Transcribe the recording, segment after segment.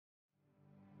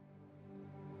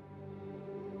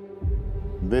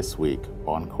This week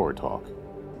on Core Talk.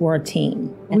 We're a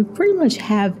team. We pretty much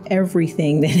have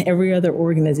everything that every other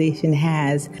organization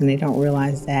has, and they don't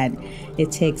realize that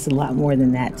it takes a lot more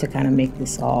than that to kind of make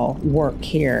this all work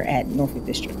here at Norfolk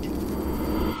District.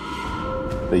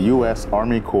 The U.S.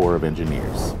 Army Corps of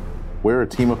Engineers. We're a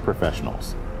team of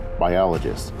professionals,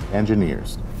 biologists,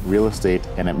 engineers, real estate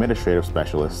and administrative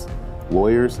specialists,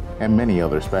 lawyers, and many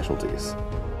other specialties,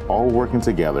 all working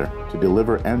together to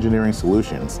deliver engineering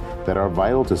solutions that are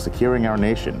vital to securing our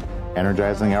nation,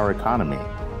 energizing our economy,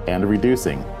 and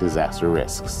reducing disaster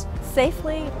risks.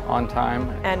 Safely, on time,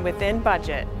 and within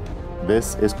budget.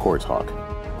 This is Core Talk,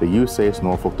 the USACE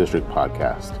Norfolk District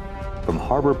podcast. From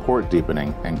harbor port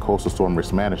deepening and coastal storm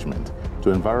risk management to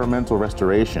environmental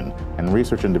restoration and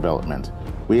research and development,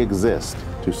 we exist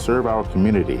to serve our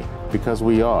community because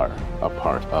we are a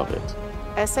part of it.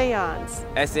 SAONs.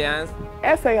 SAONs.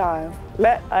 SAONs.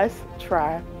 Let us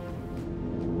try.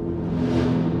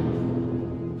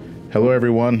 Hello,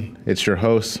 everyone. It's your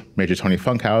hosts, Major Tony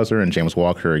Funkhouser and James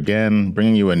Walker again,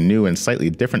 bringing you a new and slightly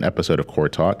different episode of Core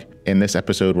Talk. In this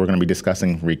episode, we're going to be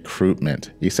discussing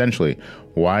recruitment. Essentially,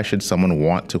 why should someone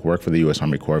want to work for the U.S.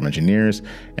 Army Corps of Engineers,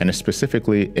 and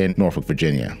specifically in Norfolk,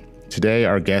 Virginia? Today,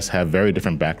 our guests have very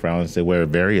different backgrounds. They wear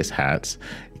various hats,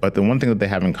 but the one thing that they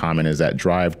have in common is that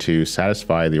drive to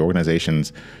satisfy the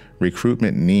organization's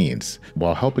recruitment needs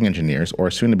while helping engineers or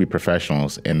soon-to-be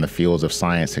professionals in the fields of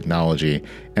science, technology,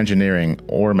 engineering,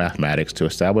 or mathematics to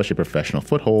establish a professional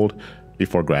foothold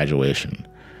before graduation.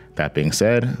 That being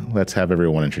said, let's have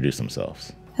everyone introduce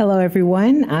themselves. Hello,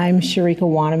 everyone. I'm Sharika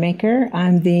Wannemacher.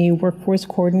 I'm the workforce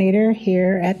coordinator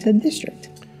here at the district.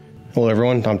 Hello,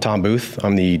 everyone. I'm Tom Booth.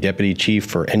 I'm the Deputy Chief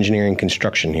for Engineering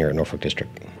Construction here at Norfolk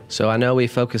District. So I know we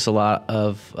focus a lot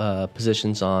of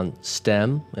positions on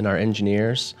STEM and our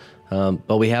engineers,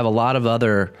 but we have a lot of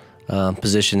other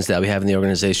positions that we have in the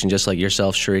organization, just like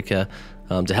yourself, Sharika,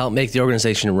 to help make the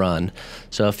organization run.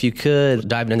 So if you could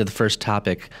dive into the first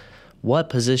topic, what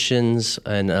positions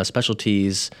and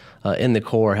specialties in the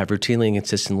Corps have routinely and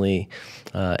consistently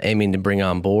aiming to bring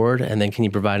on board? And then can you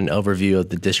provide an overview of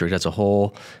the district as a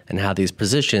whole and how these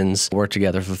positions work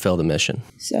together to fulfill the mission?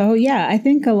 So, yeah, I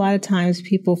think a lot of times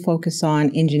people focus on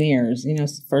engineers.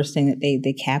 It's the first thing that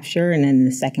they capture. And then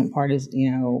the second part is,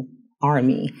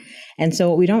 Army. And so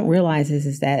what we don't realize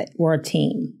is that we're a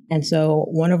team. And so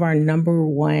one of our number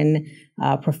one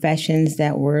professions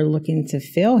that we're looking to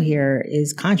fill here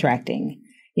is contracting.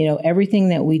 Everything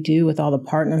that we do with all the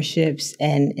partnerships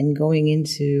and going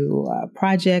into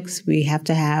projects, we have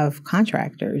to have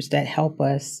contractors that help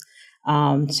us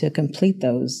to complete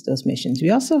those missions. We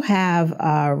also have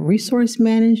resource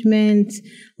management.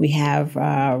 We have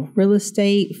real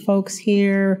estate folks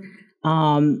here.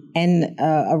 And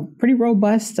a pretty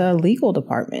robust legal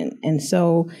department. And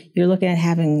so you're looking at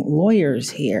having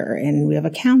lawyers here, and we have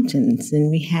accountants,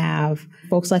 and we have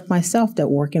folks like myself that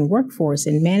work in workforce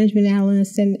and management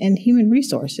analysts and human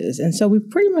resources. And so we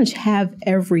pretty much have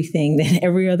everything that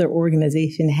every other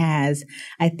organization has.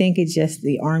 I think it's just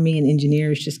the Army and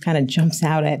engineers just kind of jumps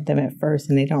out at them at first,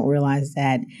 and they don't realize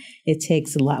that it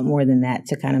takes a lot more than that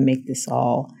to kind of make this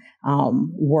all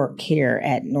work here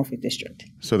at Norfolk District.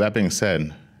 So that being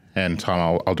said, and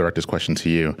Tom, I'll direct this question to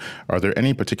you. Are there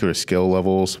any particular skill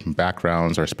levels,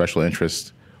 backgrounds, or special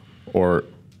interests or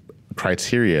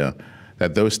criteria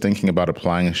that those thinking about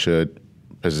applying should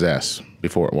possess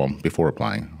before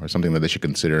applying, or something that they should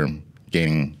consider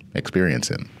gaining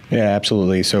experience in? Yeah,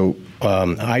 absolutely. So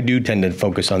I do tend to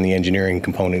focus on the engineering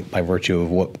component by virtue of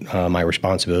what my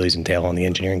responsibilities entail on the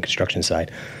engineering construction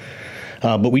side.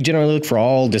 But we generally look for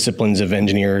all disciplines of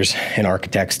engineers and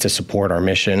architects to support our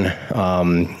mission.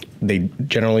 They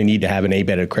generally need to have an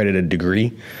ABET accredited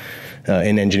degree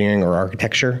in engineering or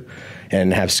architecture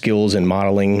and have skills in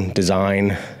modeling,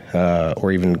 design,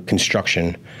 or even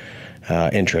construction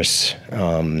interests.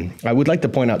 I would like to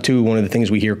point out, too, one of the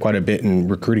things we hear quite a bit in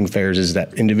recruiting fairs is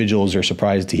that individuals are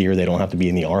surprised to hear they don't have to be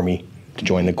in the Army to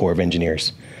join the Corps of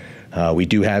Engineers. We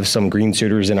do have some green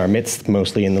suiters in our midst,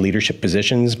 mostly in the leadership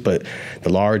positions, but the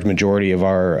large majority of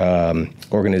our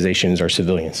organizations are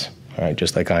civilians, all right,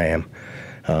 just like I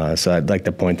am. So I'd like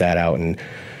to point that out. And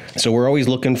so we're always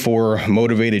looking for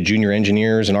motivated junior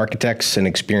engineers and architects and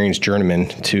experienced journeymen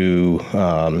to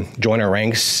join our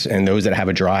ranks, and those that have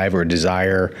a drive or a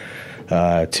desire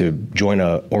to join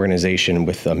an organization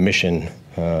with a mission,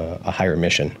 a higher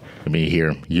mission. I mean,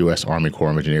 here, U.S. Army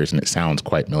Corps of Engineers, and it sounds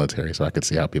quite military, so I could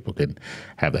see how people could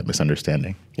have that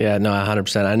misunderstanding. Yeah, no,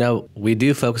 100%. I know we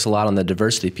do focus a lot on the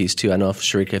diversity piece, too. I know,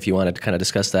 Sharika, if you wanted to kind of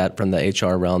discuss that from the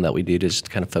HR realm that we do just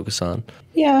kind of focus on.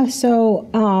 Yeah, so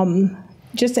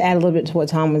just to add a little bit to what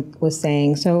Tom was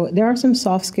saying, so there are some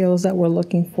soft skills that we're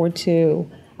looking for too.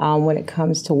 When it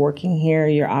comes to working here,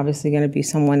 you're obviously going to be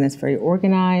someone that's very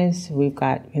organized. We've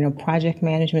got, project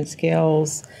management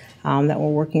skills that we're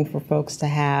working for folks to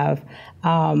have.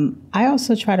 I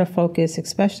also try to focus,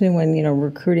 especially when,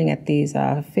 recruiting at these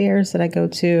fairs that I go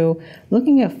to,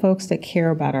 looking at folks that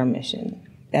care about our mission.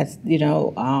 That's,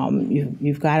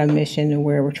 you've got a mission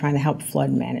where we're trying to help flood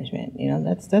management.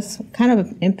 That's kind of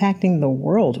impacting the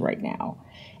world right now.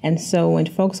 And so when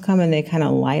folks come and they kind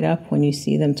of light up when you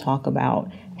see them talk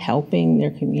about helping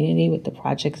their community with the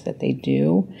projects that they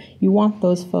do, you want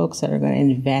those folks that are going to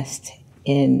invest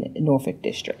in Norfolk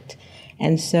District.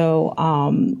 And so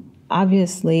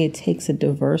obviously it takes a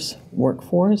diverse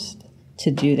workforce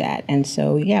to do that. And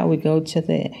so, we go to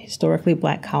the historically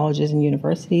Black colleges and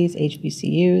universities,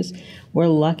 HBCUs. We're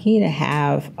lucky to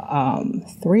have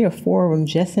 3 or 4 of them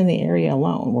just in the area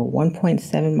alone. We're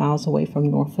 1.7 miles away from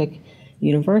Norfolk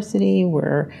University.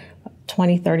 We're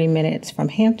 20, 30 minutes from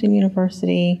Hampton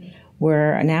University.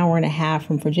 We're an hour and a half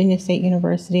from Virginia State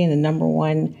University, and the number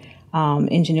one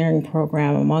engineering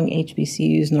program among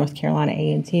HBCUs, North Carolina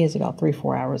A&T, is about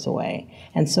 3-4 hours away.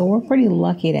 And so we're pretty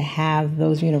lucky to have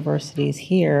those universities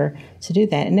here to do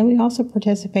that. And then we also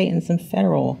participate in some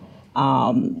federal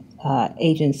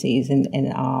agencies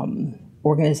and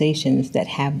organizations that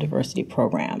have diversity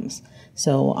programs.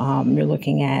 So you're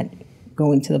looking at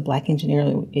going to the Black Engineer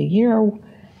of the Year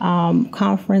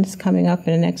conference coming up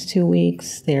in the next 2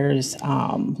 weeks. There's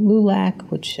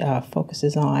LULAC, which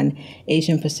focuses on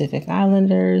Asian Pacific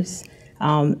Islanders,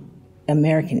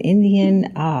 American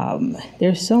Indian.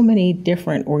 There's so many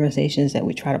different organizations that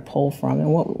we try to pull from.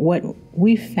 And what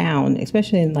we've found,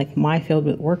 especially in like my field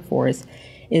with workforce,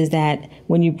 is that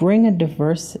when you bring a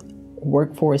diverse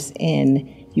workforce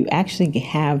in, you actually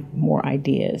have more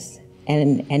ideas.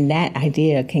 And that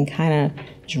idea can kind of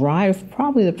drive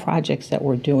probably the projects that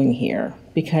we're doing here,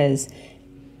 because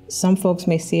some folks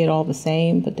may see it all the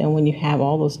same, but then when you have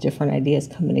all those different ideas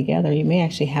coming together, you may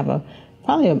actually have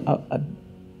probably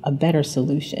a better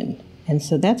solution. And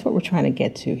so that's what we're trying to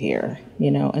get to here,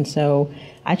 and so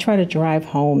I try to drive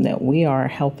home that we are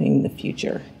helping the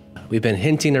future. We've been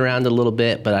hinting around a little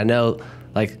bit, but I know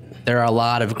there are a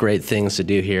lot of great things to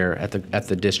do here at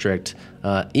the district,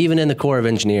 even in the Corps of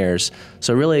Engineers.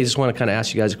 So really, I just want to kind of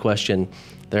ask you guys a question.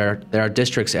 There are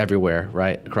districts everywhere,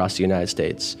 right, across the United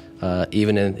States,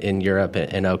 even in Europe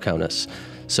and OCONUS.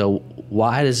 So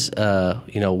why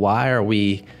are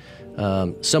we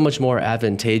so much more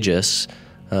advantageous,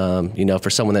 for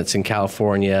someone that's in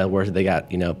California where they got,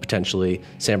 potentially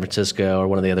San Francisco or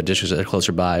one of the other districts that are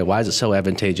closer by? Why is it so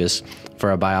advantageous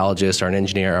for a biologist or an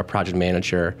engineer or a project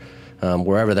manager,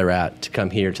 wherever they're at, to come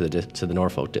here to the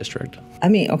Norfolk District? I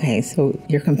mean, okay, so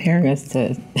you're comparing us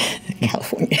to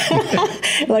California.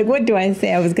 What do I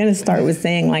say? I was going to start with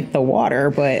saying the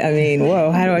water, but I mean, whoa,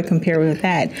 how do I compare with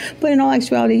that? But in all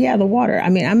actuality, the water. I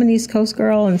mean, I'm an East Coast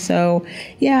girl, and so,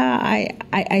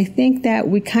 I think that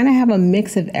we kind of have a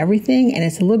mix of everything, and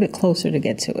it's a little bit closer to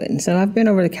get to it. And so I've been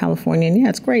over to California, and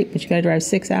it's great, but you got to drive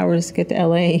 6 hours to get to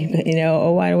LA. But,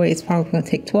 by the way, it's probably going to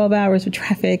take 12 hours with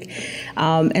traffic.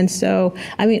 And so,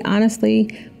 I mean,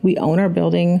 honestly, we own our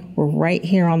building. We're right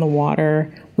here on the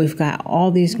water. We've got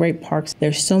all these great parks.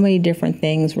 There's so many different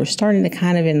things. We're starting to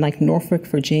kind of in Norfolk,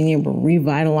 Virginia, we're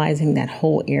revitalizing that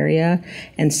whole area.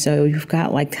 And so you've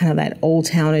got kind of that old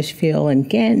townish feel in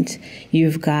Ghent.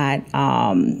 You've got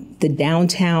the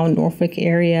downtown Norfolk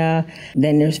area.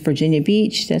 Then there's Virginia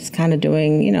Beach that's kind of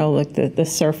doing, the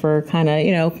surfer kind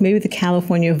of, maybe the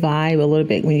California vibe a little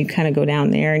bit when you kind of go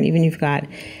down there. And even you've got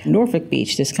Norfolk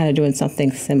Beach just kind of doing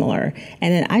something similar.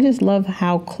 And then I just love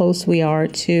how close we are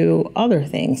to other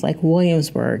things like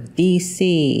Williamsburg,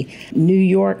 D.C., New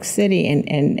York City,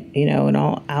 and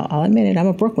I'll admit it, I'm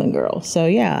a Brooklyn girl. So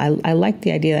I like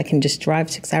the idea that I can just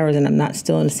drive 6 hours and I'm not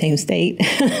still in the same state.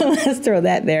 Let's throw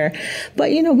that there.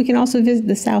 But we can also visit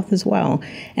the South as well.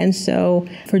 And so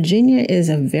Virginia is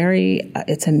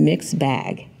it's a mixed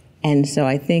bag. And so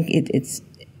I think it's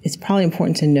probably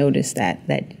important to notice that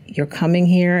you're coming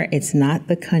here. It's not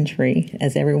the country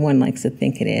as everyone likes to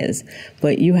think it is,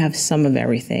 but you have some of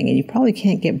everything, and you probably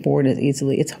can't get bored as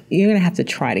easily. You're going to have to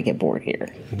try to get bored here.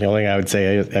 The only thing I would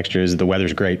say extra is the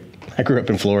weather's great. I grew up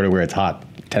in Florida where it's hot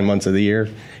 10 months of the year.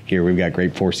 Here we've got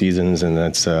great 4 seasons, and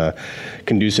that's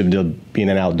conducive to being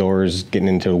outdoors, getting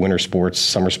into winter sports,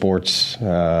 summer sports.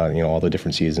 All the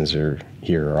different seasons here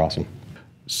are awesome.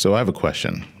 So I have a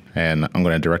question, and I'm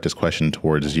going to direct this question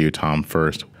towards you, Tom,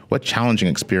 first. What challenging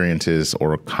experiences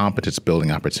or competence building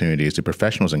opportunities do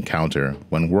professionals encounter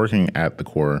when working at the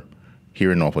Corps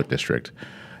here in Norfolk District?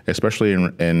 especially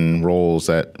in roles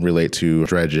that relate to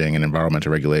dredging and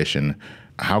environmental regulation.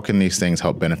 How can these things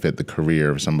help benefit the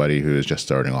career of somebody who is just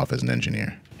starting off as an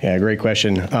engineer? Yeah, great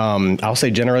question. I'll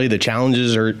say generally the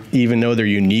challenges are, even though they're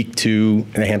unique to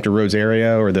the Hampton Roads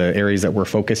area or the areas that we're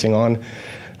focusing on,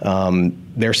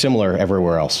 they're similar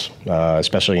everywhere else,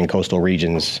 especially in coastal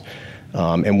regions.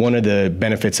 And one of the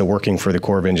benefits of working for the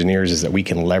Corps of Engineers is that we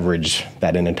can leverage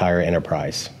that entire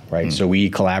enterprise, right? So we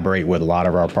collaborate with a lot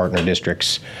of our partner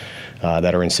districts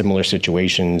that are in similar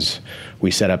situations.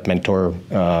 We set up mentor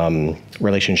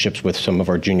relationships with some of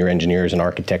our junior engineers and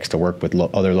architects to work with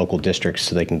other local districts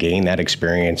so they can gain that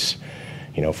experience.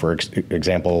 For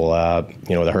example,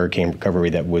 the hurricane recovery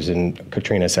that was in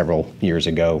Katrina several years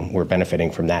ago, we're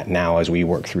benefiting from that now as we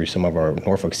work through some of our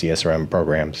Norfolk CSRM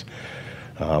programs.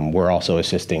 We're also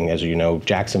assisting, as you know,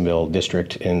 Jacksonville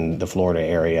district in the Florida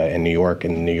area and New York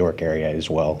in the New York area as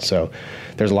well. So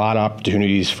there's a lot of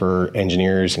opportunities for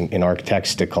engineers and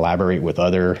architects to collaborate with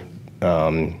other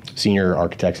senior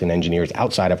architects and engineers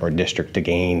outside of our district to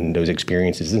gain those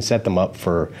experiences and set them up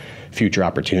for future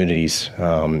opportunities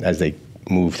as they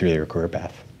move through their career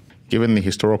path. Given the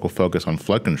historical focus on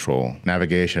flood control,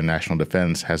 navigation, and national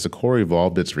defense, has the Corps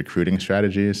evolved its recruiting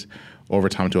strategies over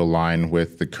time to align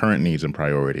with the current needs and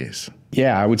priorities?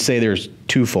 Yeah, I would say there's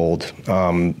twofold.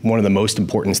 One of the most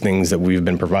important things that we've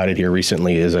been provided here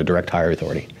recently is a direct hire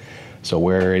authority. So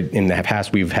where in the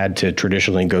past we've had to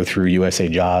traditionally go through USA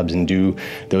Jobs and do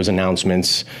those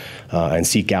announcements and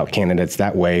seek out candidates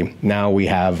that way, now we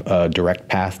have a direct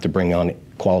path to bring on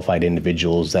qualified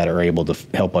individuals that are able to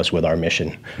help us with our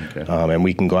mission. Okay. And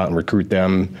we can go out and recruit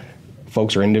them.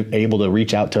 Folks are able to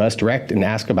reach out to us direct and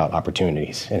ask about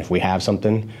opportunities. And if we have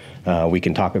something, we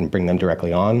can talk and bring them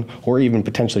directly on, or even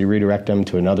potentially redirect them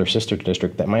to another sister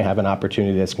district that might have an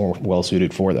opportunity that's more well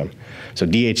suited for them. So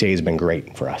DHA has been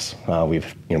great for us.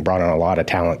 We've brought on a lot of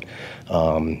talent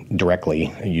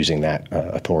directly using that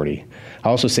authority. I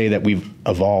also say that we've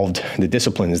evolved the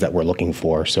disciplines that we're looking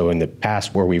for. So in the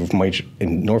past,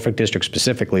 in Norfolk District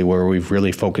specifically, where we've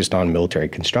really focused on military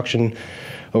construction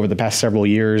over the past several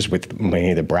years with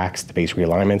many of the BRACs, the base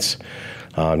realignments,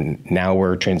 now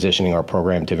we're transitioning our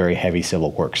program to very heavy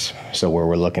civil works. So where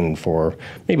we're looking for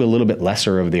maybe a little bit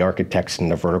lesser of the architects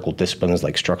and the vertical disciplines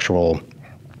like structural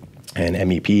and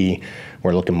MEP,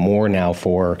 we're looking more now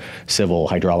for civil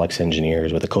hydraulics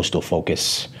engineers with a coastal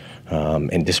focus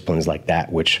and disciplines like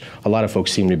that, which a lot of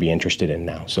folks seem to be interested in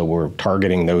now. So we're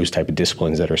targeting those type of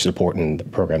disciplines that are supporting the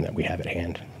program that we have at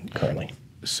hand currently.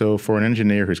 So for an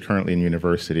engineer who's currently in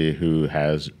university who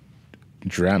has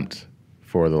dreamt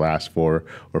for the last 4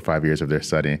 or 5 years of their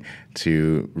study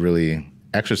to really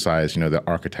exercise, the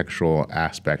architectural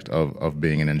aspect of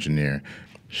being an engineer,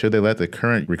 should they let the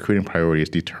current recruiting priorities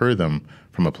deter them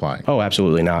from applying? Oh,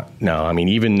 absolutely not. No, I mean,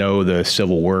 even though the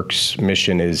civil works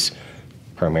mission is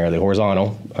primarily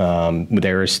horizontal,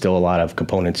 there is still a lot of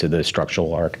components of the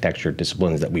structural architecture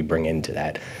disciplines that we bring into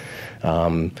that.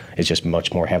 It's just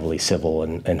much more heavily civil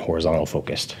and horizontal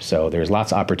focused. So there's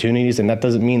lots of opportunities, and that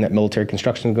doesn't mean that military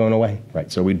construction is going away,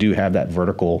 right? So we do have that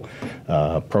vertical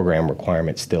program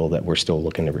requirement still that we're still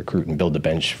looking to recruit and build the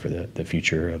bench for the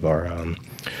future of our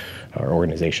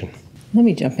organization. Let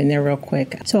me jump in there real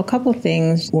quick. So a couple of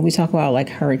things when we talk about like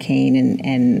hurricane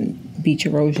and beach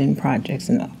erosion projects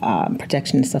and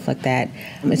protection and stuff like that,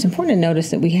 it's important to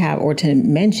notice that we have, or to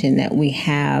mention that we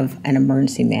have an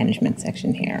emergency management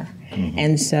section here. Mm-hmm.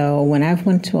 And so when I've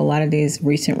went to a lot of these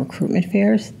recent recruitment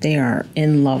fairs, they are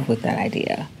in love with that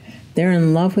idea. They're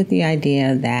in love with the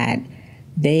idea that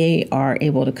they are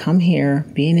able to come here,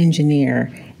 be an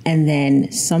engineer, and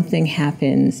then something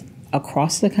happens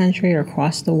across the country or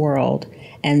across the world,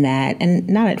 and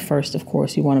not at first, of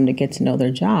course, you want them to get to know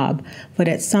their job, but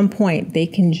at some point they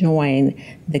can join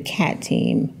the CAT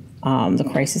team, the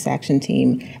crisis action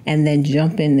team, and then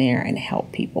jump in there and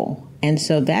help people. And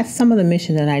so that's some of the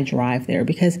mission that I drive there,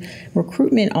 because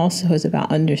recruitment also is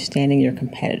about understanding your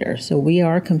competitor. So we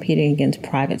are competing against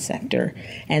private sector.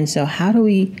 And so how do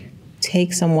we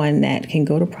take someone that can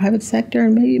go to private sector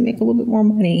and maybe make a little bit more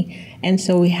money? And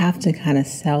so we have to kind of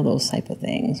sell those type of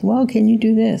things. Well, can you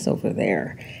do this over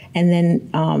there? And then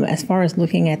as far as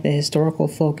looking at the historical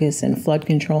focus and flood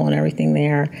control and everything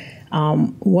there,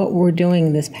 what we're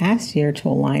doing this past year to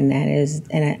align that is,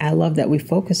 and I love that we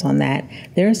focus on that,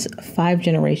 there's 5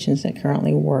 generations that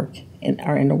currently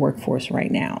are in the workforce right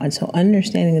now. And so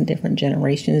understanding the different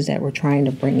generations that we're trying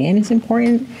to bring in is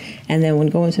important. And then when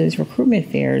going to these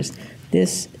recruitment fairs,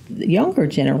 this younger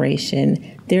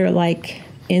generation, they're like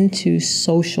into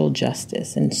social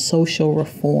justice and social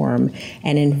reform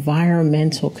and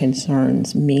environmental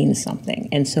concerns means something.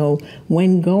 And so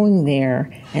when going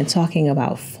there and talking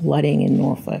about flooding in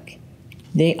Norfolk,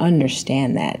 they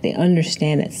understand that. They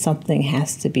understand that something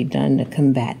has to be done to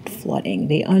combat flooding.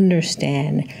 They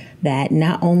understand that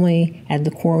not only at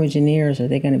the Corps of Engineers are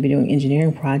they going to be doing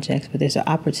engineering projects, but there's an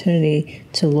opportunity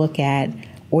to look at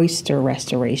oyster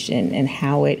restoration and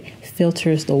how it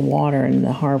filters the water in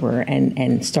the harbor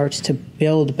and starts to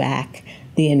build back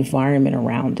the environment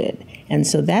around it. And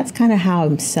so that's kind of how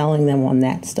I'm selling them on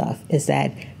that stuff, is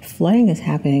that flooding is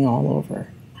happening all over.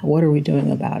 What are we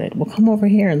doing about it? Well, come over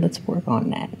here and let's work on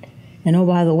that. And oh,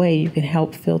 by the way, you can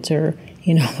help filter,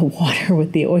 the water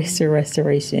with the oyster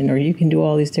restoration, or you can do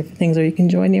all these different things, or you can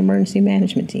join the emergency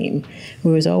management team,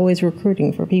 who is always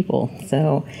recruiting for people.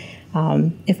 So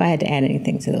if I had to add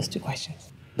anything to those two questions.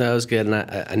 That was good. And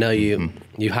I know you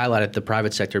highlighted the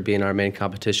private sector being our main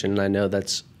competition. And I know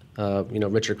that's,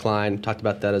 Richard Klein talked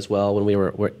about that as well when we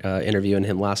were interviewing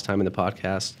him last time in the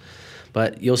podcast.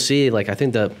 But you'll see,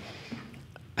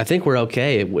 I think we're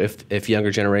okay if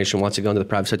younger generation wants to go into the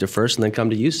private sector first and then come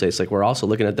to USACE. We're also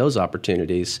looking at those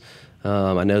opportunities.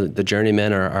 I know that the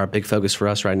journeymen are a big focus for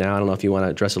us right now. I don't know if you want to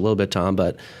address a little bit, Tom,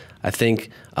 but I think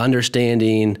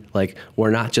understanding, we're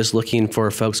not just looking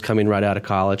for folks coming right out of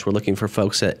college. We're looking for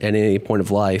folks at any point of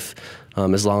life,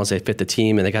 as long as they fit the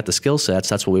team and they got the skill sets.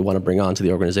 That's what we want to bring on to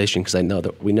the organization, because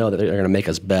we know that they're going to make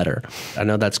us better. I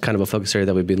know that's kind of a focus area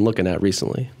that we've been looking at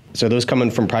recently. So those coming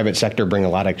from private sector bring a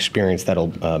lot of experience that'll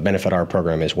benefit our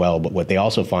program as well. But what they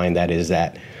also find is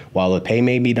that while the pay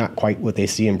may be not quite what they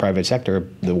see in private sector,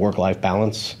 the work-life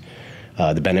balance,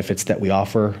 the benefits that we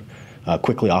offer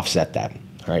quickly offset that.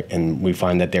 Right, and we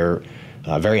find that they're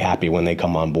very happy when they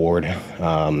come on board.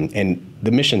 And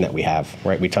the mission that we have,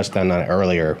 right, we touched on that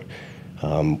earlier.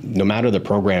 No matter the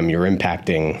program, you're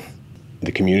impacting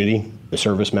the community, the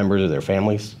service members, or their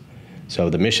families.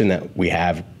 So the mission that we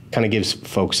have kind of gives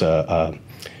folks a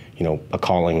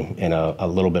calling and a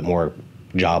little bit more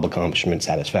job accomplishment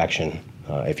satisfaction,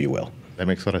 if you will. That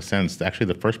makes a lot of sense. Actually,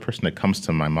 the first person that comes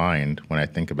to my mind when I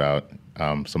think about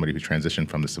somebody who transitioned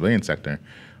from the civilian sector,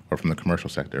 or from the commercial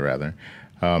sector rather,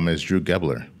 is Drew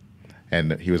Gebler.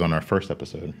 And he was on our first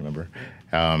episode, remember?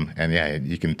 And yeah,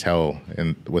 you can tell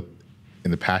in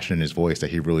the passion in his voice that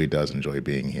he really does enjoy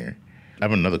being here. I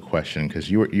have another question, because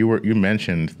you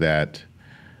mentioned that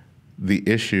the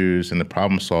issues and the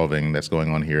problem solving that's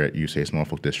going on here at USACE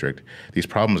Norfolk District, these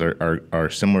problems are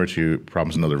similar to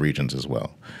problems in other regions as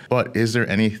well. But is there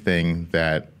anything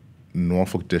that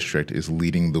Norfolk District is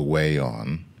leading the way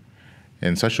on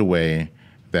in such a way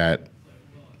that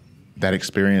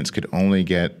experience could only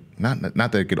get, not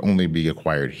that it could only be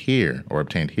acquired here or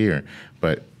obtained here,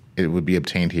 but it would be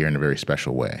obtained here in a very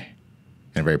special way,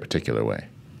 in a very particular way?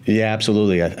 Yeah,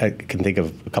 absolutely. I can think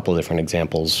of a couple of different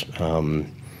examples.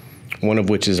 One of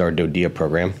which is our DODEA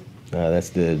program.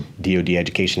 That's the DOD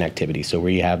education activity. So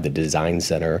we have the design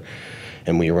center,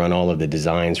 and we run all of the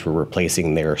designs for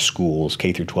replacing their schools,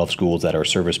 K through 12 schools that our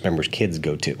service members' kids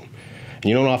go to. And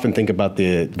you don't often think about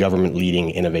the government leading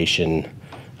innovation,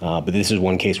 but this is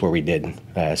one case where we did.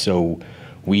 So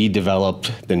we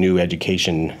developed the new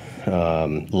education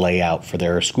layout for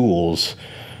their schools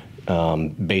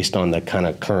based on the kind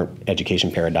of current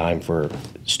education paradigm for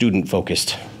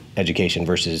student-focused education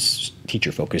versus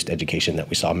teacher-focused education that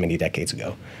we saw many decades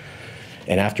ago.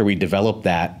 And after we developed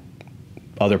that,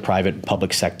 other private,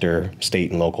 public sector,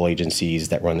 state and local agencies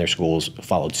that run their schools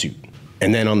followed suit.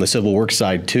 And then on the civil works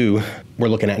side too, we're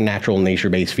looking at natural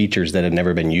nature-based features that have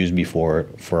never been used before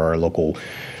for our local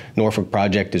Norfolk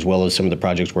project, as well as some of the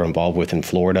projects we're involved with in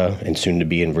Florida and soon to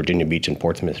be in Virginia Beach and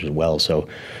Portsmouth as well. So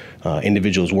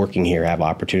individuals working here have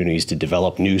opportunities to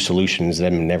develop new solutions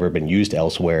that have never been used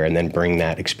elsewhere, and then bring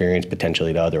that experience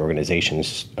potentially to other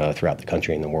organizations throughout the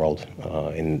country and the world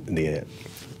in the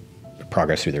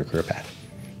progress through their career path.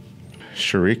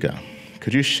 Sharika,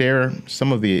 could you share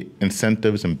some of the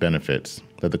incentives and benefits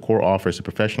that the Corps offers to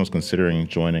professionals considering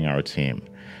joining our team?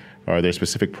 Are there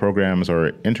specific programs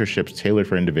or internships tailored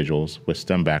for individuals with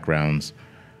STEM backgrounds,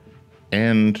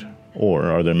 or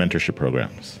are there mentorship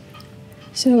programs?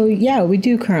 So yeah, we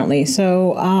do currently.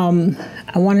 So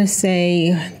I want to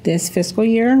say this fiscal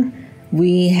year,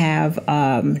 we have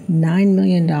 $9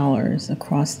 million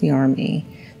across the Army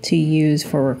to use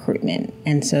for recruitment.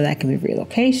 And so that can be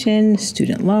relocation,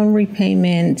 student loan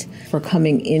repayment, for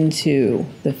coming into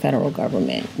the federal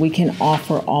government. We can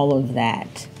offer all of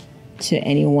that to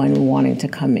anyone wanting to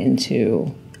come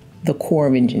into the Corps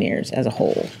of Engineers as a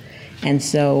whole. And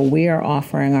so we are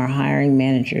offering our hiring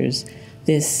managers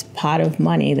this pot of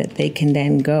money that they can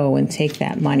then go and take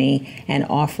that money and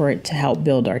offer it to help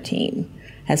build our team.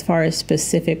 As far as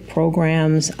specific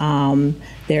programs,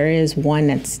 there is one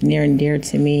that's near and dear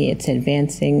to me. It's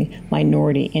Advancing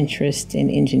Minority Interest in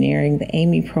Engineering, the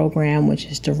AMY program, which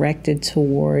is directed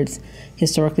towards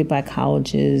historically Black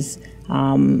colleges,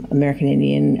 American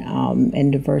Indian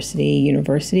and diversity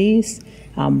universities,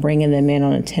 bringing them in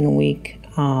on a 10-week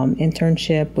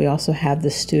internship. We also have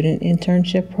the student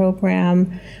internship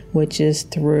program, which is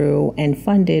through and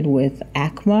funded with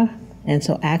ACMA. And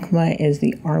so ACMA is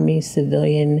the Army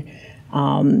Civilian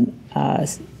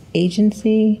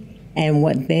Agency. And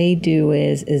what they do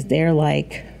is they're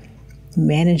like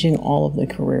managing all of the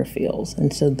career fields.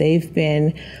 And so they've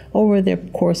been, over the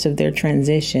course of their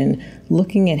transition,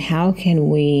 looking at how can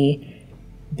we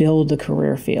build the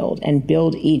career field and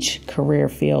build each career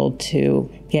field to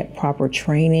get proper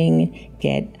training,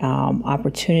 get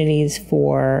opportunities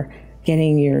for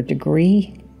getting your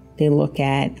degree. They look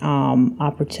at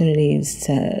opportunities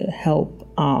to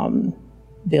help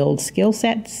build skill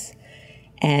sets,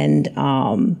 and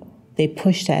they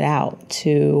push that out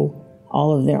to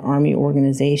all of their Army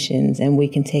organizations, and we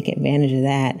can take advantage of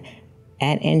that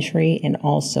at entry and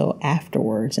also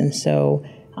afterwards. And so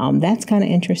that's kind of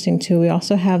interesting too. We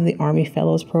also have the Army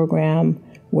Fellows Program,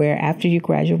 where after you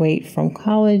graduate from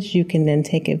college, you can then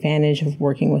take advantage of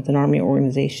working with an Army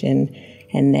organization,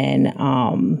 and then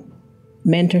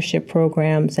mentorship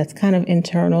programs. That's kind of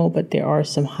internal, but there are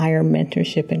some higher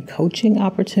mentorship and coaching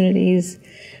opportunities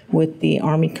with the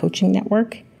Army Coaching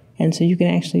Network. And so you can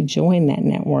actually join that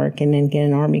network and then get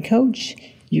an Army coach.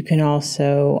 You can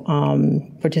also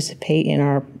participate in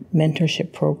our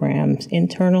mentorship programs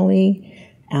internally,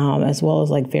 as well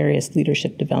as like various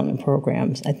leadership development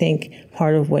programs. I think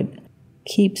part of what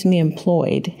keeps me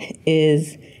employed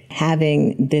is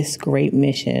having this great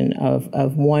mission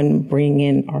of one, bringing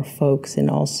in our folks and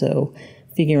also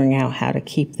figuring out how to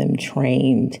keep them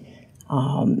trained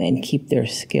and keep their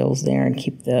skills there and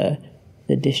keep the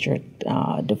district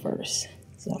diverse.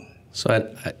 So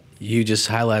you just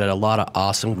highlighted a lot of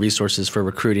awesome resources for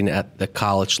recruiting at the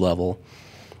college level.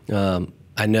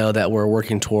 I know that we're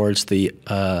working towards the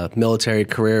military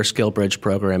career skill bridge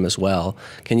program as well.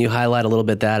 Can you highlight a little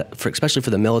bit that, especially for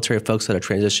the military folks that are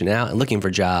transitioning out and looking for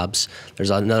jobs,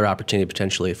 there's another opportunity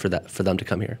potentially for them to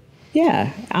come here?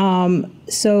 Yeah.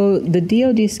 So the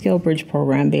DoD Skill Bridge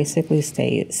program basically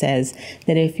says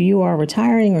that if you are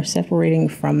retiring or separating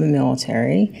from the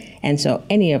military, and so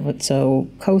any of it, so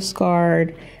Coast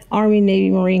Guard, Army,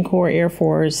 Navy, Marine Corps, Air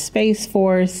Force, Space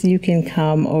Force, you can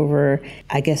come over.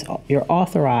 I guess you're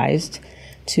authorized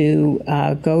to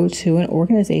go to an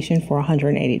organization for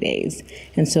 180 days.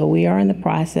 And so we are in the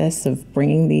process of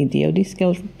bringing the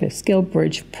DoD Skill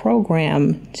Bridge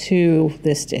program to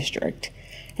this district.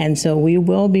 And so we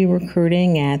will be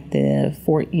recruiting at the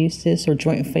Fort Eustis or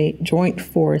Joint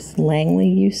Force Langley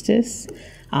Eustis.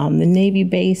 The Navy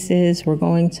bases, we're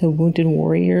going to Wounded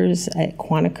Warriors at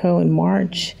Quantico in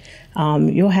March.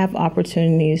 You'll have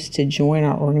opportunities to join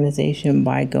our organization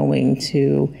by going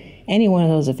to any one of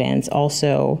those events,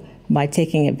 also by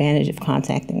taking advantage of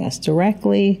contacting us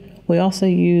directly. We also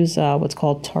use what's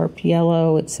called TARP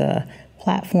Yellow. It's a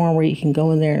platform where you can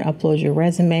go in there and upload your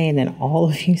resume, and then all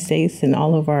of USACE and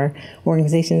all of our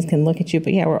organizations can look at you.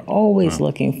 But yeah, we're always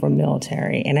looking for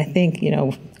military. And I think,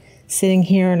 sitting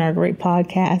here in our great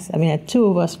podcast, I mean, two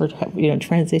of us were,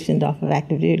 transitioned off of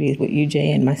active duties with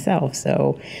UJ and myself.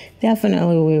 So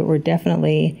definitely, we're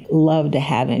definitely love to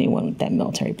have anyone with that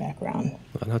military background.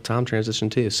 I know Tom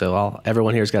transitioned too, so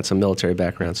everyone here's got some military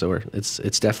background. So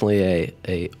it's definitely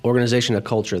a organization, a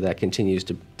culture that continues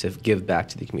to give back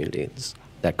to the community. It's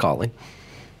that calling.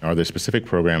 Are there specific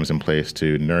programs in place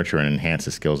to nurture and enhance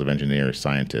the skills of engineers,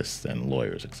 scientists, and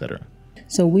lawyers, et cetera?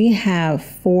 So we have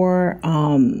 4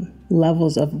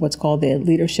 levels of what's called the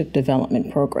Leadership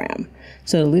Development Program.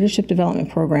 So the Leadership Development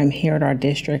Program here at our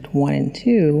District 1 and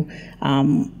 2,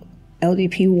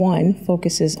 LDP 1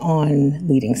 focuses on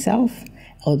leading self.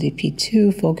 LDP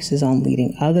 2 focuses on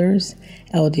leading others.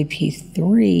 LDP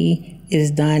 3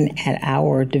 is done at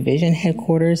our division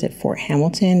headquarters at Fort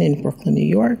Hamilton in Brooklyn, New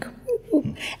York.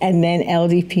 And then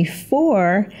LDP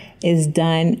 4 is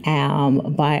done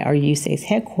by our USACE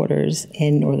headquarters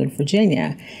in Northern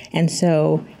Virginia. And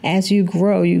so as you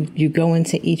grow, you go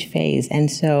into each phase. And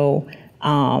so,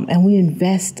 and we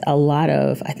invest a lot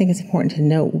of, I think it's important to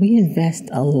note, we invest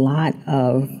a lot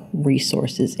of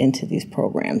resources into these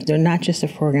programs. They're not just a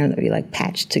program that we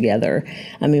patched together.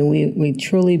 I mean, we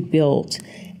truly built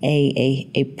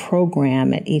a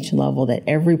program at each level, that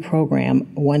every program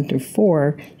 1 through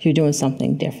 4, you're doing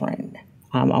something different.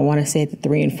 I want to say at the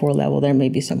 3 and 4 level, there may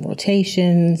be some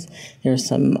rotations, there's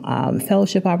some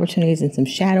fellowship opportunities and some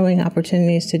shadowing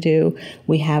opportunities to do.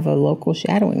 We have a local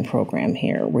shadowing program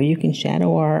here where you can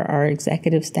shadow our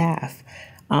executive staff.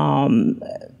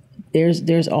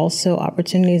 There's also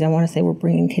opportunities. I want to say we're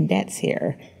bringing cadets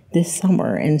here this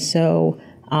summer. And so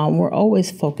we're always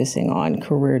focusing on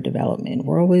career development.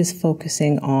 We're always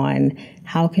focusing on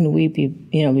how can we be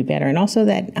better. And also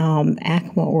that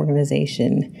ACMA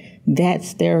organization,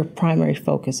 that's their primary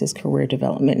focus is career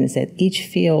development, is that each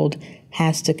field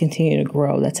has to continue to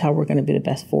grow. That's how we're going to be the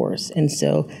best force. And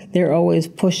so they're always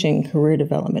pushing career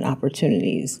development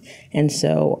opportunities. And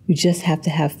so we just have to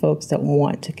have folks that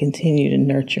want to continue to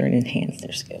nurture and enhance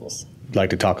their skills. I'd like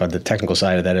to talk on the technical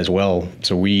side of that as well.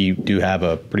 So we do have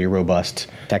a pretty robust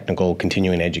technical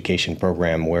continuing education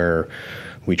program where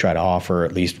we try to offer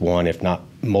at least one, if not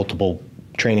multiple,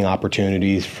 training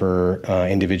opportunities for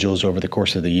individuals over the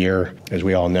course of the year. As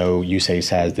we all know, USACE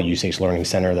has the USACE Learning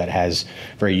Center that has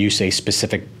very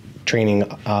USACE-specific training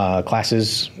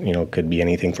classes. Could be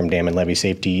anything from dam and levee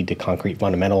safety to concrete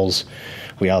fundamentals.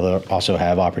 We also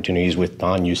have opportunities with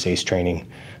non-USACE training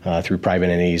through private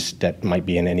entities that might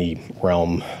be in any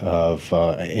realm of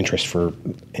interest for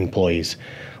employees.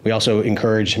 We also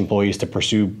encourage employees to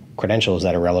pursue credentials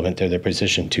that are relevant to their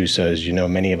position too. So as you know,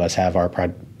 many of us have our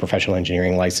professional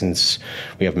engineering license.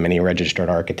 We have many registered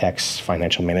architects,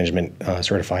 financial management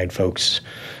certified folks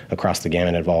across the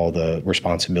gamut of all the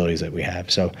responsibilities that we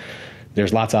have. So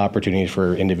there's lots of opportunities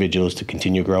for individuals to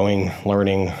continue growing,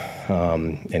 learning,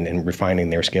 and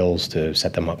refining their skills to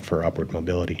set them up for upward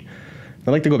mobility.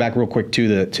 I'd like to go back real quick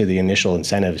to the initial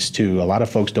incentives too. A lot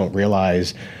of folks don't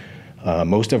realize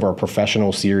most of our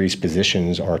professional series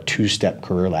positions are 2-step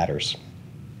career ladders.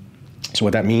 So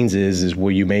what that means is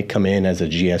where you may come in as a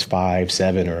GS 5,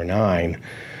 7, or a 9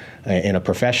 in a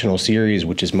professional series,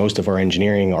 which is most of our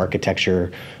engineering,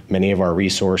 architecture, many of our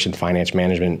resource and finance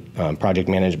management, project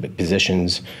management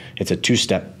positions. It's a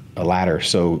 2-step ladder.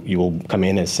 So you will come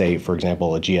in as, say, for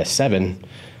example, a GS 7,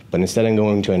 but instead of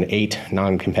going to an 8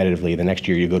 non-competitively, the next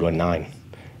year you go to a 9, and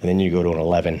then you go to an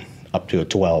 11, up to a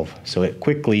 12. So it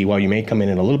quickly, while you may come in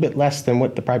a little bit less than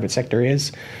what the private sector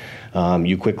is,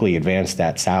 you quickly advance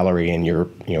that salary and your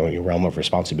realm of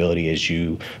responsibility as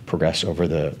you progress over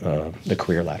the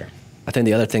career ladder. I think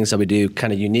the other things that we do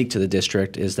kind of unique to the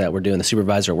district is that we're doing the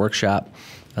supervisor workshop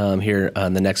here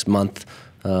in the next month.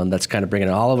 That's kind of bringing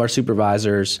in all of our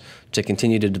supervisors to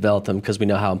continue to develop them because we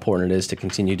know how important it is to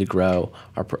continue to grow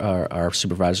our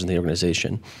supervisors in the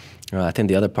organization. I think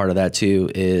the other part of that too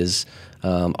is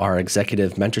our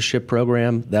executive mentorship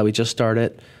program that we just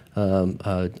started.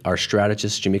 Our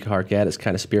strategist, Jamika Harkat, is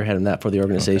kind of spearheading that for the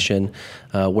organization,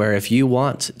 where if you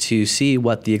want to see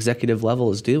what the executive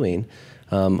level is doing,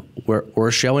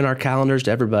 we're showing our calendars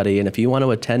to everybody, and if you want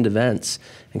to attend events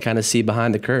and kind of see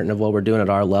behind the curtain of what we're doing at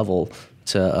our level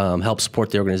to help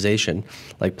support the organization,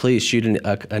 like please shoot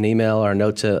an email or a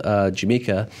note to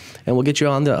Jamika, and we'll get you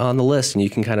on the list, and you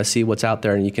can kind of see what's out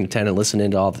there, and you can attend and listen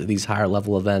into all these higher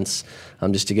level events,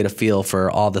 just to get a feel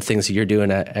for all the things that you're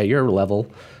doing at your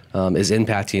level is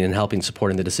impacting and helping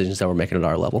supporting the decisions that we're making at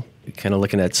our level. Kind of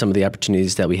looking at some of the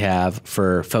opportunities that we have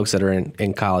for folks that are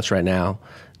in college right now.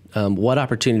 What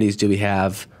opportunities do we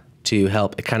have to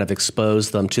help kind of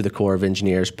expose them to the Corps of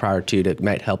Engineers prior to that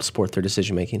might help support their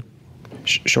decision making?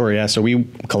 Sure, yeah. So we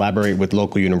collaborate with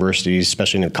local universities,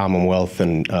 especially in the Commonwealth,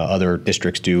 and other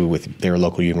districts do with their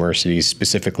local universities.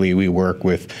 Specifically, we work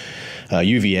with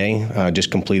UVA, just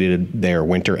completed their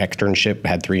winter externship,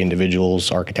 had 3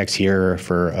 individuals, architects here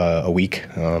for a week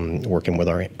working with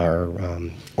our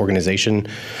organization.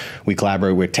 We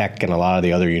collaborate with Tech and a lot of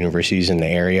the other universities in the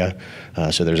area,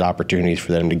 so there's opportunities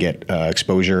for them to get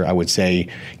exposure. I would say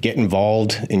get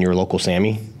involved in your local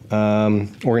SAMI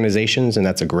organizations, and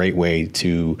that's a great way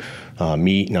to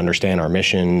meet and understand our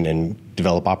mission and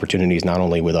develop opportunities not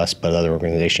only with us but other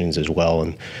organizations as well.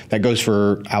 And that goes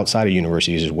for outside of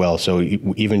universities as well. So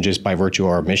even just by virtue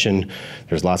of our mission,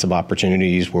 there's lots of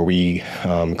opportunities where we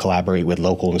collaborate with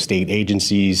local and state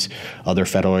agencies, other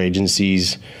federal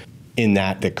agencies. In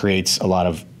that creates a lot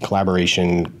of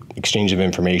collaboration, exchange of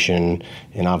information,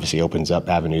 and obviously opens up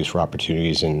avenues for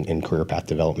opportunities in career path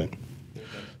development.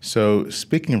 So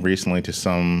speaking recently to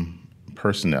some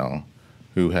personnel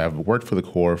who have worked for the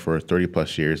Corps for 30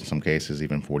 plus years, in some cases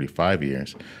even 45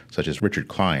 years, such as Richard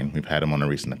Klein, we've had him on a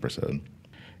recent episode.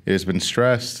 It has been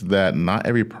stressed that not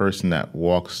every person that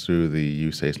walks through the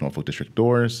USACE Norfolk District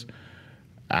doors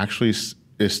actually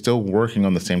is still working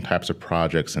on the same types of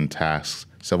projects and tasks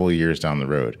several years down the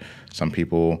road. Some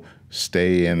people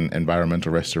stay in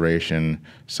environmental restoration,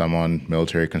 some on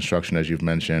military construction, as you've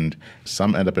mentioned,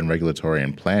 some end up in regulatory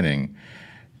and planning,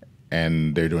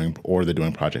 and they're doing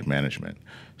project management.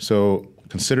 So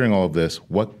considering all of this,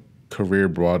 what career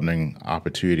broadening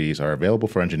opportunities are available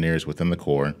for engineers within the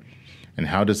Corps, and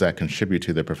how does that contribute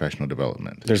to their professional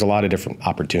development? There's a lot of different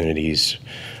opportunities.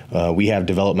 We have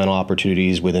developmental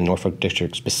opportunities within Norfolk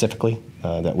District specifically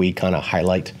that we kind of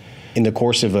highlight. In the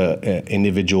course of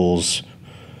individuals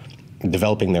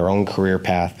developing their own career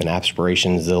path and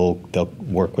aspirations, they'll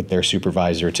work with their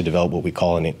supervisor to develop what we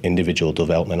call an individual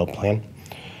developmental plan.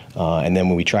 And then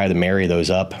when we try to marry those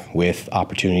up with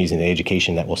opportunities in the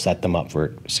education that will set them up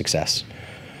for success.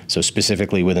 So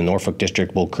specifically within Norfolk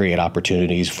District, we'll create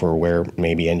opportunities for where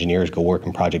maybe engineers go work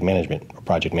in project management, or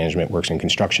project management works in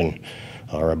construction,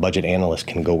 or a budget analyst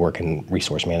can go work in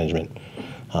resource management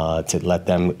to let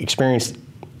them experience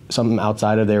something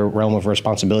outside of their realm of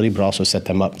responsibility, but also set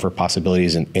them up for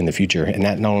possibilities in the future. And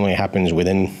that not only happens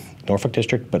within Norfolk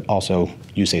District, but also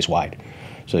USACE wide.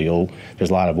 So there's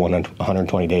a lot of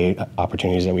 120-day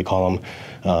opportunities that we call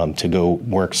them to go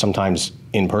work sometimes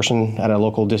in person at a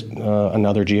local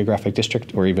another geographic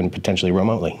district, or even potentially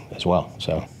remotely as well.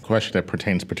 So, question that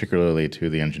pertains particularly to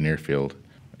the engineer field,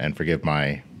 and forgive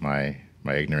my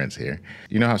ignorance here.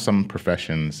 You know how some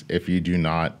professions, if you do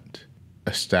not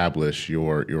establish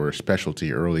your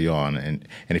specialty early on, and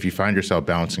if you find yourself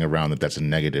bouncing around, it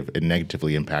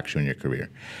negatively impacts you in your career.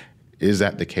 Is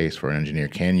that the case for an engineer?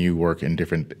 Can you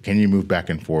move back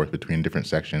and forth between different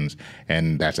sections,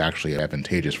 and that's actually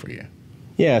advantageous for you?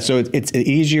 Yeah, so it's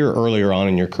easier earlier on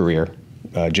in your career.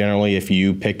 Generally, if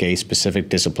you pick a specific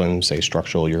discipline, say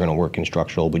structural, you're going to work in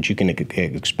structural, but you can get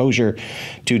exposure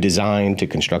to design, to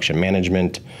construction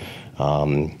management,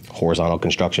 horizontal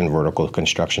construction, vertical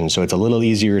construction. So it's a little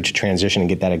easier to transition and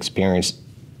get that experience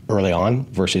early on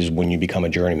versus when you become a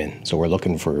journeyman. So we're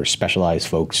looking for specialized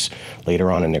folks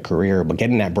later on in their career, but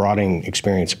getting that broadening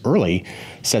experience early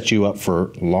sets you up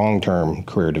for long-term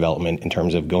career development in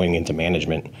terms of going into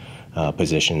management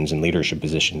positions and leadership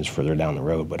positions further down the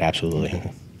road, but absolutely.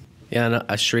 Yeah, and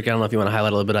Sharika, I don't know if you want to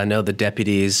highlight a little bit. I know the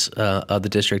deputies of the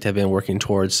district have been working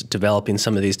towards developing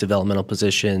some of these developmental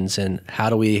positions, and how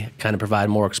do we kind of provide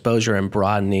more exposure and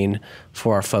broadening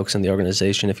for our folks in the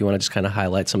organization? If you want to just kind of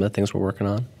highlight some of the things we're working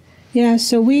on. Yeah,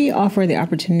 so we offer the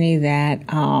opportunity that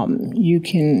you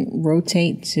can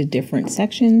rotate to different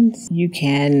sections. You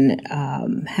can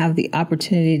have the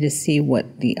opportunity to see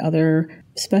what the other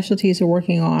specialties are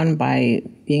working on by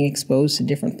being exposed to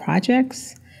different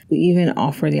projects. We even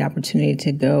offer the opportunity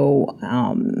to go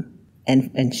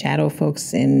and shadow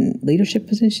folks in leadership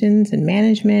positions and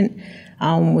management,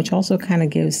 which also kind of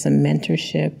gives some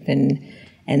mentorship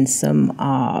and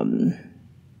some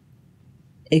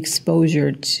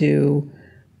exposure to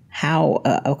how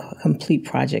a complete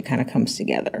project kind of comes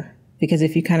together. Because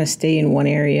if you kind of stay in one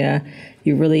area,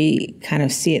 you really kind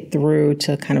of see it through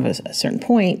to kind of a certain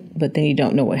point, but then you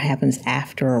don't know what happens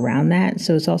after around that.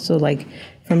 So it's also like,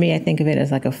 for me, I think of it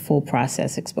as like a full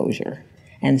process exposure.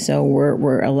 And so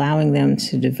we're allowing them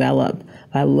to develop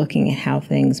by looking at how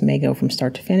things may go from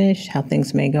start to finish, how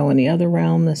things may go in the other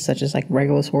realms, such as like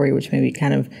regulatory, which may be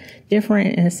kind of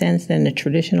different in a sense than the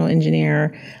traditional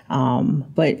engineer.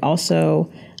 But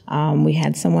also, we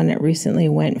had someone that recently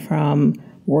went from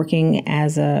working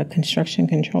as a construction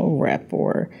control rep,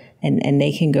 and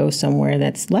they can go somewhere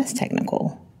that's less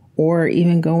technical. Or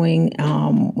even going,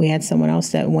 we had someone else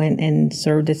that went and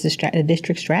served as a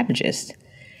district strategist.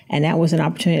 And that was an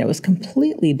opportunity that was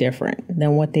completely different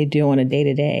than what they do on a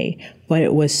day-to-day. But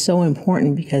it was so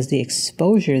important because the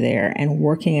exposure there and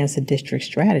working as a district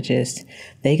strategist,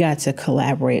 they got to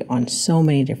collaborate on so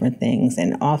many different things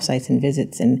and offsites and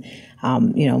visits and,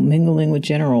 mingling with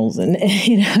generals and,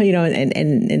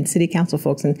 and city council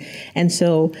folks. And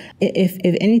so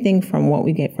if anything from what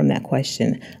we get from that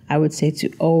question, I would say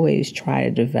to always try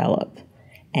to develop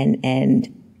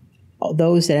and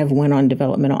those that have went on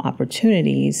developmental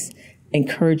opportunities,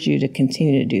 encourage you to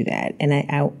continue to do that. And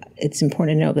it's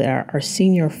important to note that our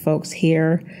senior folks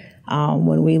here,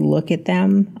 when we look at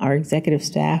them, our executive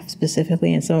staff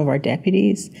specifically, and some of our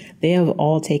deputies, they have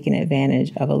all taken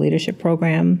advantage of a leadership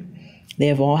program. They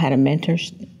have all had a mentor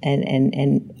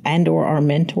and or are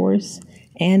mentors,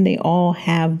 and they all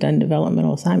have done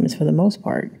developmental assignments for the most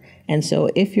part. And so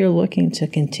if you're looking to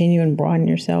continue and broaden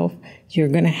yourself, you're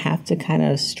going to have to kind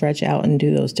of stretch out and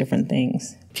do those different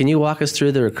things. Can you walk us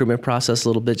through the recruitment process a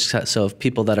little bit, so if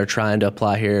people that are trying to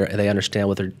apply here, they understand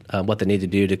what they need to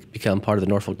do to become part of the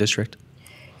Norfolk District?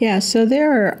 Yeah, so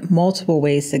there are multiple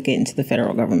ways to get into the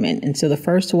federal government. And so the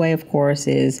first way, of course,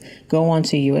 is go on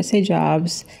to USA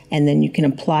Jobs, and then you can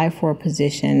apply for a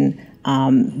position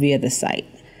via the site.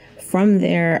 From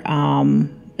there,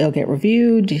 it'll get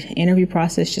reviewed, interview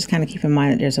process. Just kind of keep in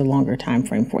mind that there's a longer time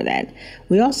frame for that.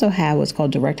 We also have what's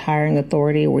called direct hiring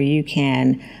authority, where you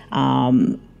can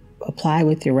apply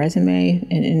with your resume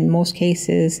in most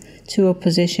cases to a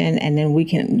position, and then we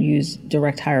can use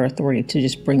direct hire authority to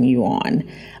just bring you on.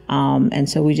 And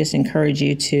so we just encourage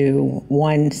you to,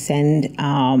 one, send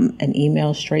an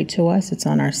email straight to us. It's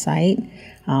on our site.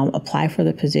 Apply for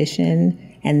the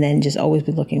position, and then just always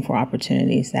be looking for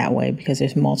opportunities that way, because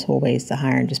there's multiple ways to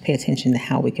hire, and just pay attention to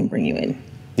how we can bring you in.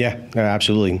 Yeah,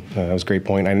 absolutely. That was a great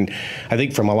point. And I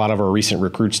think from a lot of our recent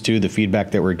recruits, too, the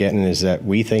feedback that we're getting is that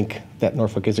we think that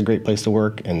Norfolk is a great place to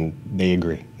work, and they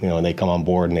agree. And they come on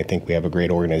board, and they think we have a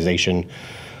great organization,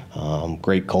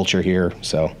 great culture here.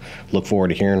 So look forward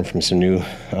to hearing from some new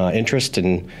interest,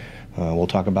 and we'll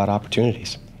talk about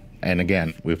opportunities. And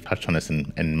again, we've touched on this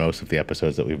in most of the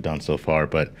episodes that we've done so far,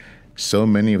 but so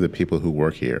many of the people who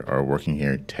work here are working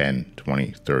here 10,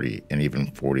 20, 30, and even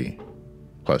 40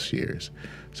 plus years.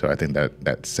 So I think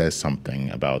that says something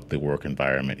about the work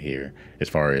environment here, as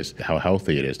far as how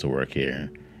healthy it is to work here,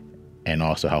 and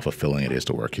also how fulfilling it is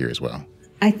to work here as well.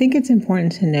 I think it's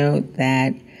important to note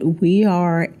that we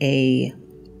are a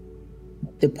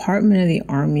Department of the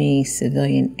Army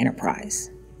civilian enterprise.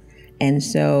 And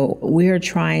so we are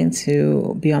trying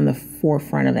to be on the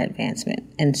forefront of advancement.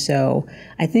 And so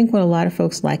I think what a lot of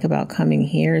folks like about coming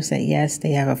here is that, yes,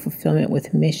 they have a fulfillment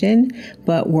with mission,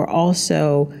 but we're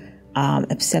also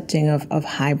accepting of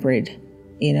hybrid.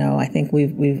 I think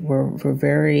we're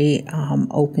very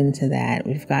open to that.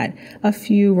 We've got a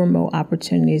few remote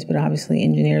opportunities, but obviously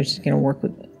engineers are going to work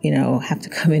with, have to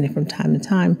come in from time to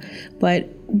time. But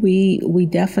we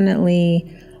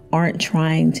definitely aren't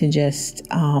trying to just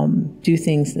do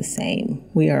things the same.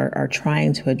 We are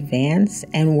trying to advance,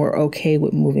 and we're okay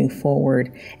with moving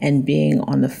forward and being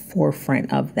on the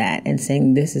forefront of that and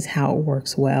saying this is how it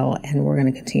works well, and we're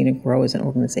going to continue to grow as an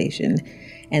organization.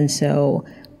 And so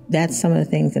that's some of the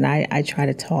things that I try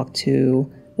to talk to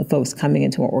the folks coming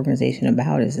into our organization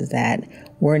about is that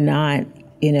we're not,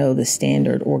 the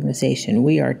standard organization.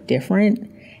 We are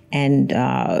different, and,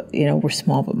 we're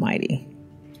small but mighty.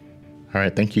 All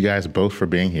right. Thank you guys both for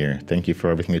being here. Thank you for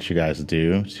everything that you guys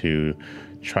do to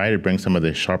try to bring some of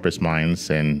the sharpest minds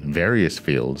in various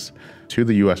fields to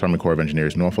the U.S. Army Corps of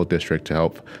Engineers Norfolk District to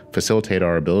help facilitate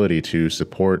our ability to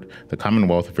support the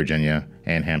Commonwealth of Virginia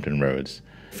and Hampton Roads.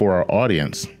 For our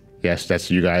audience, yes,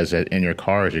 that's you guys in your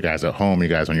cars, you guys at home, you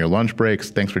guys on your lunch breaks.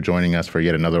 Thanks for joining us for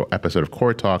yet another episode of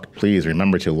Core Talk. Please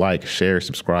remember to like, share,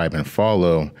 subscribe, and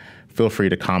follow. Feel free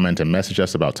to comment and message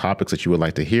us about topics that you would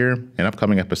like to hear in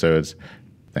upcoming episodes.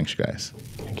 Thanks, you guys.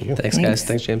 Thank you. Thanks, guys.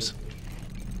 Thanks, James.